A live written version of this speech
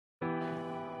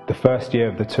The first year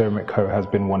of the Turmeric Co has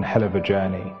been one hell of a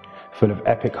journey, full of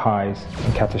epic highs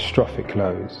and catastrophic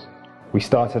lows. We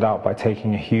started out by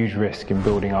taking a huge risk in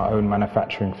building our own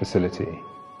manufacturing facility.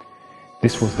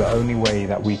 This was the only way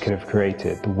that we could have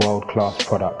created the world-class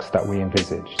products that we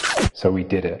envisaged, so we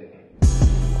did it.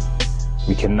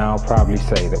 We can now proudly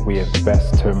say that we have the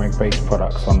best turmeric-based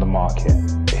products on the market,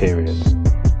 period.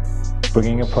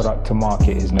 Bringing a product to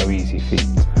market is no easy feat.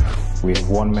 We have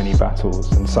won many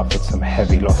battles and suffered some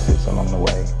heavy losses along the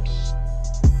way.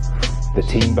 The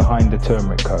team behind the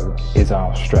Turmeric Co is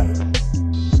our strength.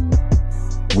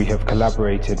 We have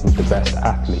collaborated with the best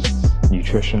athletes,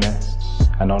 nutritionists,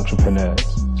 and entrepreneurs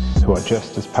who are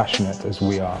just as passionate as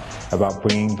we are about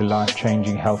bringing the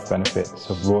life-changing health benefits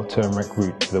of raw turmeric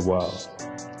root to the world.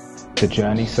 The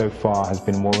journey so far has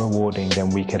been more rewarding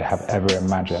than we could have ever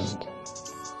imagined.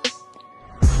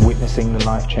 Witnessing the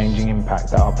life-changing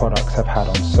impact that our products have had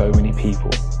on so many people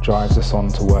drives us on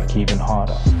to work even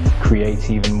harder,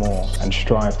 create even more, and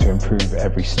strive to improve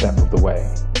every step of the way.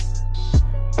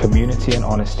 Community and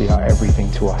honesty are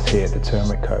everything to us here at the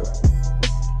Turmeric Co.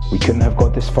 We couldn't have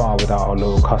got this far without our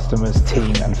loyal customers,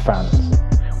 team and fans.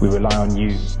 We rely on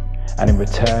you, and in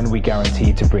return we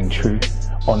guarantee to bring truth,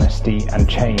 honesty and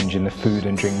change in the food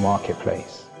and drink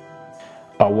marketplace.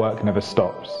 Our work never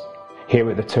stops. Here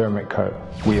at the Turmeric Co,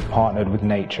 we have partnered with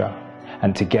nature,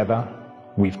 and together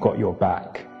we've got your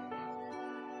back.